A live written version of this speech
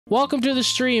Welcome to the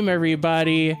stream,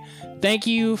 everybody. Thank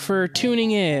you for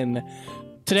tuning in.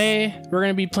 Today, we're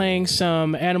going to be playing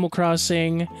some Animal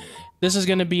Crossing. This is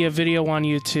going to be a video on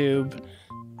YouTube.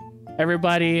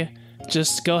 Everybody,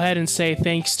 just go ahead and say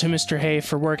thanks to Mr. Hay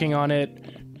for working on it.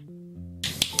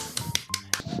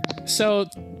 So,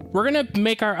 we're going to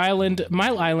make our island,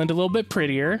 my island, a little bit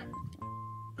prettier.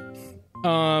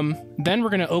 Then we're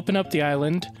going to open up the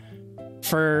island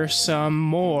for some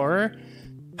more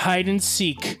hide and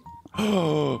seek.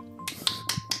 Whoa.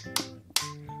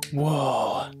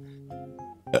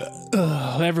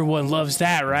 Everyone loves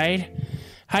that, right?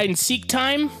 Hide and seek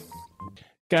time?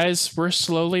 Guys, we're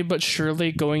slowly but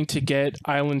surely going to get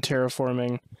island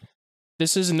terraforming.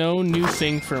 This is no new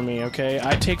thing for me, okay?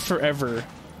 I take forever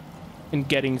in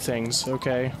getting things,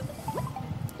 okay?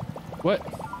 What?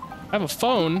 I have a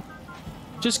phone?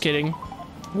 Just kidding.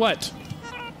 What?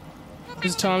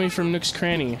 This is Tommy from Nook's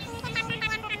Cranny.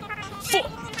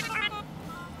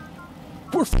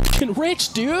 We're fucking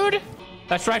rich, dude!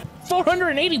 That's right,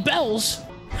 480 bells!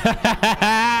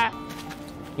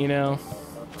 You know,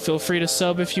 feel free to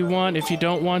sub if you want. If you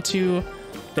don't want to,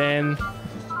 then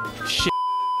shit.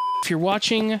 If you're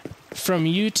watching from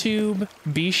YouTube,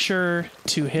 be sure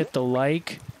to hit the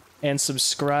like and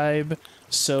subscribe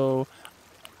so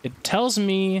it tells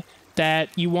me that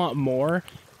you want more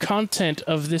content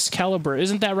of this caliber.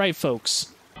 Isn't that right,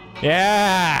 folks?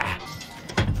 Yeah!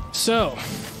 So,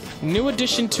 new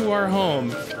addition to our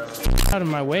home. Out of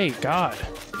my way, God.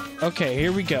 Okay,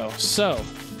 here we go. So,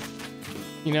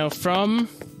 you know, from...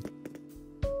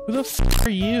 Who the f*** are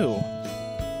you?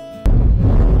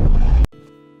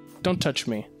 Don't touch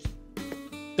me.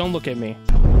 Don't look at me.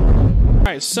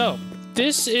 Alright, so,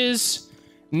 this is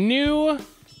new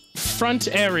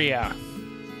front area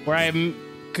where I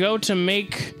go to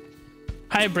make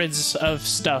hybrids of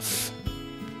stuff.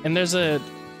 And there's a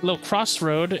little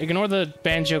crossroad. Ignore the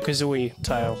Banjo-Kazooie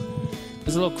tile.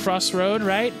 There's a little crossroad,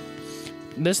 right?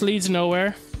 This leads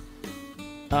nowhere.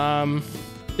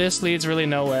 This leads really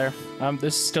nowhere.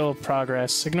 This is still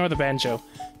progress. Ignore the banjo.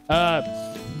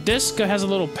 This has a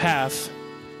little path.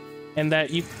 And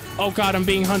that you... Oh god, I'm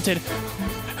being hunted.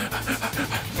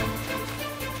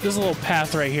 There's a little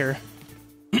path right here.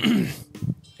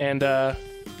 And,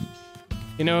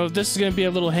 you know, this is gonna be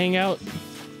a little hangout.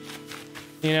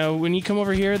 You know, when you come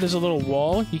over here, there's a little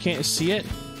wall. You can't see it.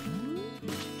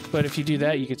 But if you do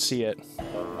that, you could see it.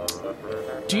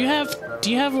 Do you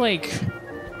have, like,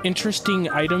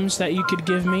 interesting items that you could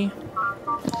give me?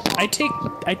 I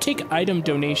take item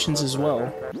donations as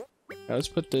well. Now, let's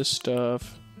put this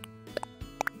stuff.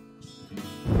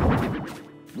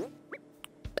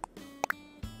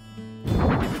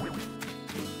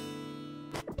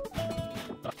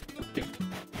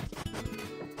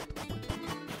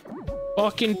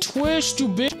 Fucking twist, you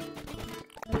bitch!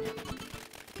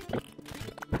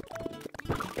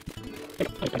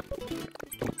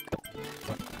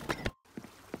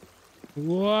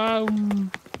 Wow.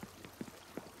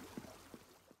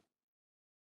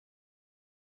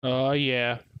 Oh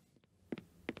yeah.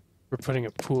 We're putting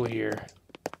a pool here.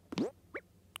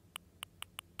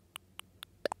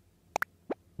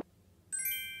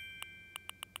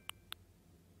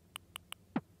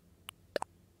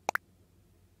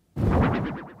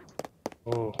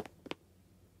 Oh.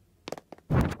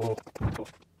 Oh. Oh.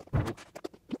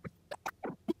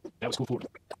 That was cool.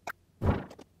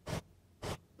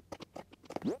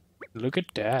 Look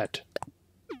at that.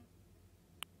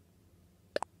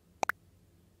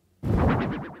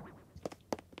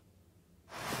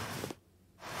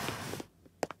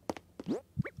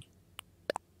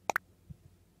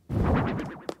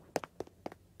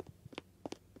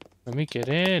 Let me get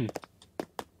in.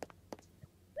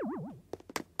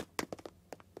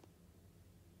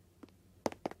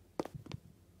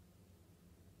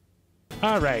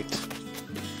 All right.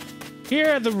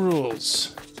 Here are the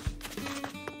rules.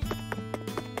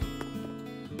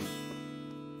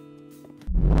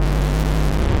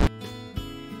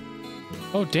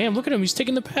 Oh, damn, look at him. He's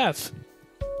taking the path.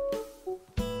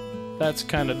 That's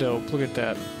kind of dope. Look at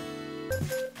that.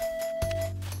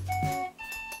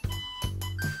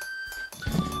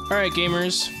 All right,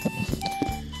 gamers.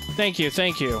 Thank you,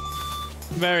 thank you.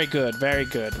 Very good, very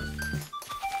good.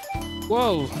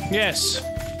 Whoa, yes.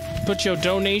 Put your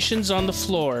donations on the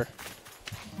floor.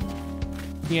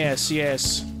 Yes,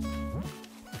 yes.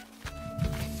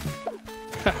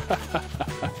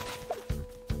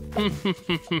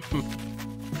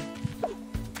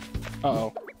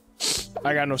 Uh-oh.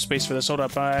 I got no space for this. Hold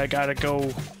up. I gotta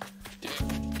go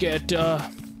get,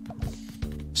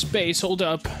 space. Hold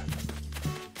up.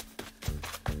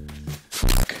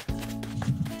 Fuck.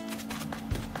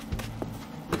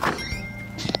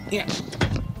 Yeah.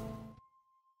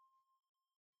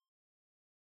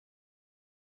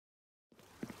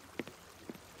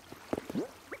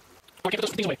 Okay, put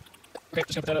those things away. Okay,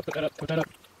 just gonna put that up, put that up, put that up.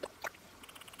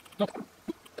 No.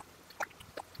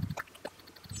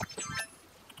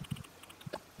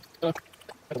 I don't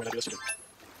know what I do this.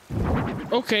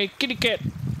 Okay, kitty cat.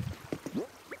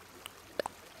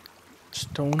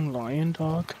 Stone lion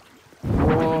dog.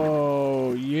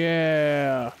 Whoa,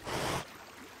 yeah.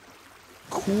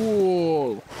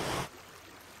 Cool.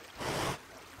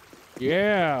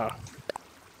 Yeah.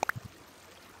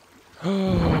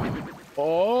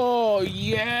 Oh,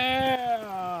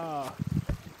 yeah.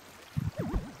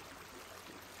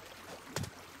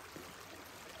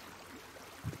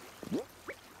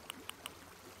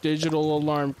 Digital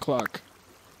alarm clock.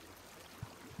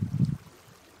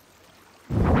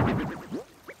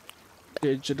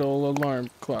 Digital alarm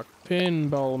clock.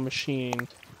 Pinball machine.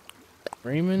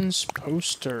 Raymond's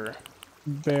poster.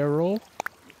 Barrel.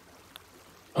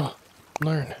 Oh,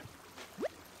 learn.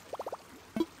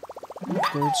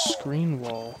 Gold screen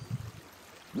wall.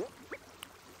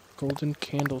 Golden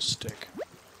candlestick.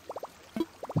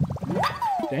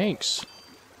 Thanks.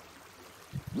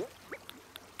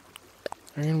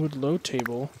 Ironwood low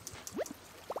table.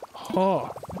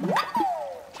 Oh.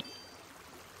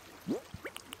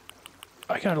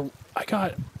 I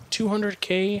got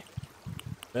 200k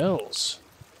bells.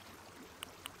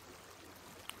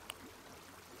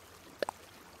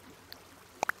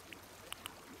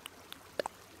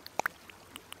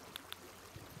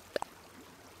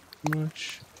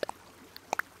 Much.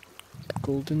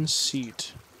 Golden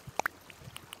seat.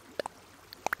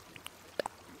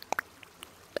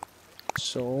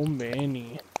 So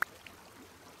many.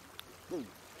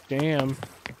 Damn.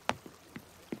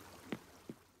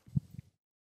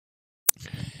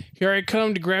 Here I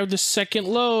come to grab the second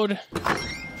load.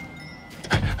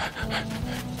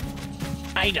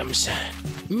 Items.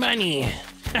 Money.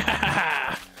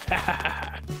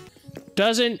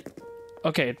 Doesn't...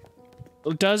 Okay.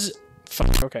 Does...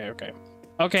 Fuck. Okay, okay.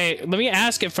 Okay, let me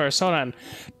ask it first. Hold on.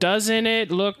 Doesn't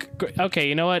it look... Okay,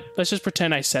 you know what? Let's just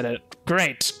pretend I said it.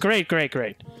 Great. Great, great,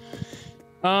 great.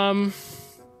 Alright.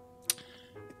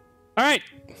 I'm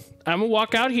gonna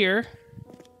walk out here.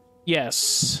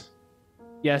 Yes.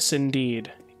 Yes,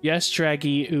 indeed. Yes,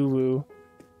 Draggy Uwu.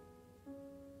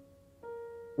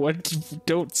 What?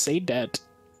 Don't say that.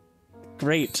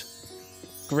 Great.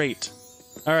 Great.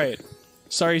 Alright.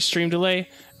 Sorry, stream delay.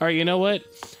 Alright, you know what?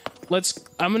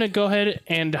 I'm gonna go ahead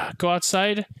and go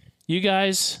outside. You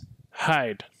guys,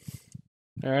 hide.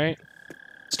 Alright?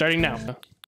 Starting now.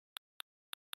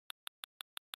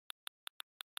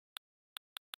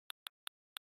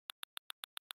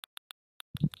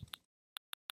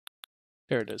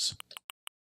 There it is.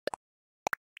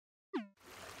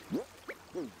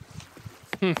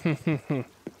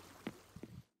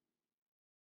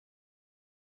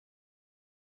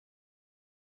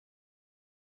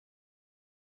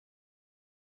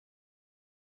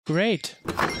 Great.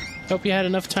 Hope you had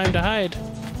enough time to hide.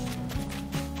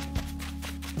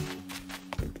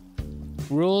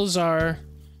 Rules are,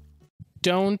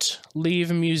 don't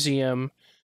leave a museum.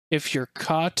 If you're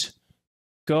caught,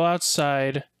 go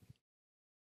outside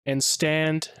and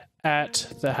stand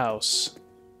at the house.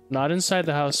 Not inside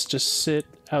the house, just sit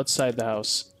outside the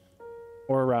house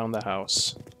or around the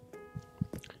house.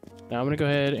 Now I'm gonna go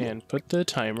ahead and put the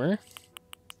timer.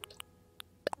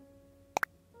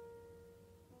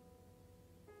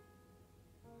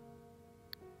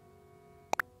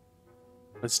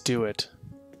 Let's do it.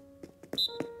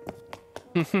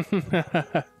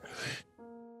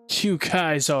 You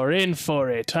guys are in for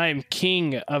it. I'm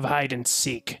king of hide and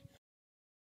seek.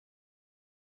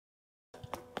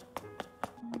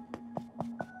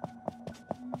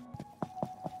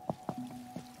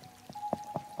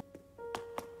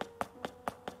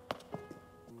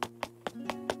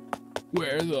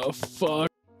 Where the fuck?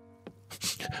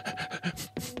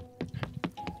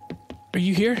 Are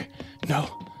you here? No.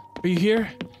 Are you here?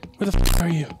 Where the fuck are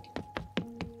you?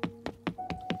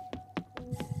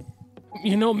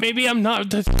 You know, maybe I'm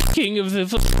not the king of the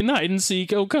fucking hide and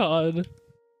seek. Oh god.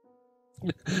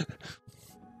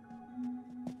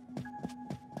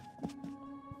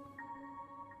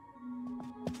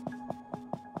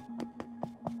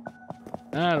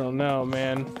 I don't know,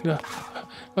 man.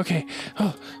 Okay.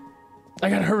 Oh, I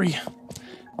gotta hurry.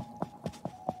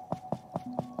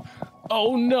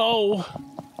 Oh no.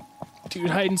 Dude,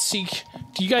 hide and seek.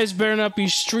 You guys better not be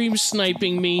stream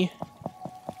sniping me.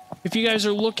 If you guys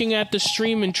are looking at the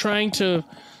stream and trying to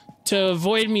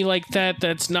avoid me like that,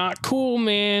 that's not cool,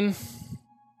 man.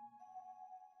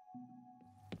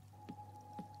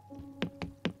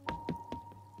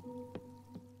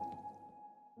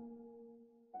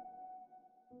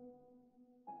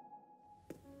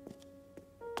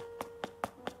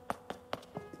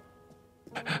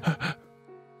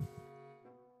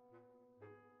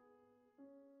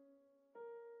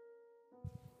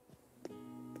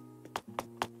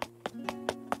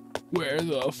 Where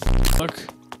the fuck?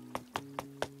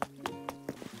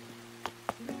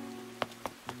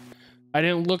 I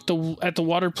didn't look at the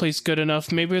water place good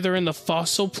enough. Maybe they're in the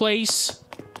fossil place?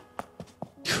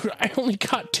 Dude, I only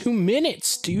got 2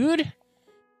 minutes, dude!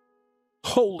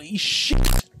 Holy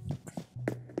shit!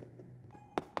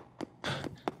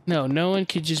 No one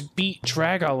could just beat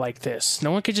Dragawh like this.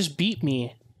 No one could just beat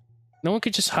me. No one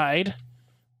could just hide.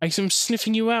 I'm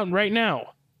sniffing you out right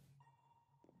now.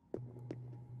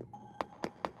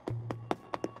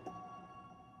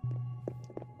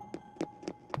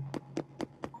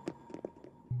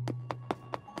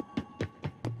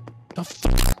 The f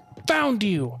found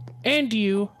you! And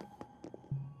you!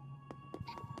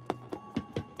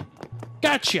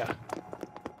 Gotcha!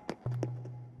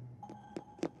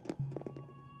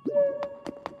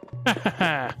 Ha ha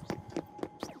ha!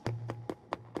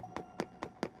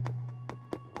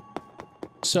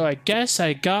 So I guess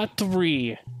I got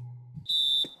 3.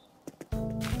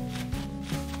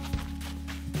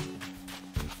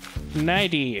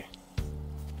 Nighty.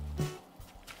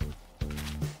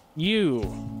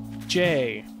 You,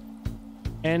 Jay,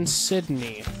 and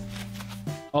Sydney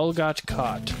all got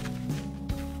caught.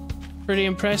 Pretty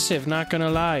impressive, not gonna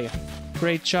lie.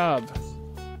 Great job.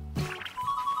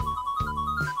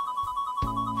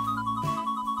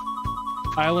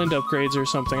 Island upgrades or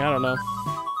something, I don't know.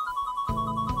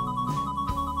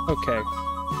 Okay.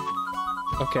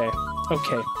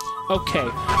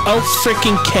 Oh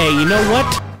freaking K, you know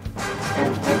what?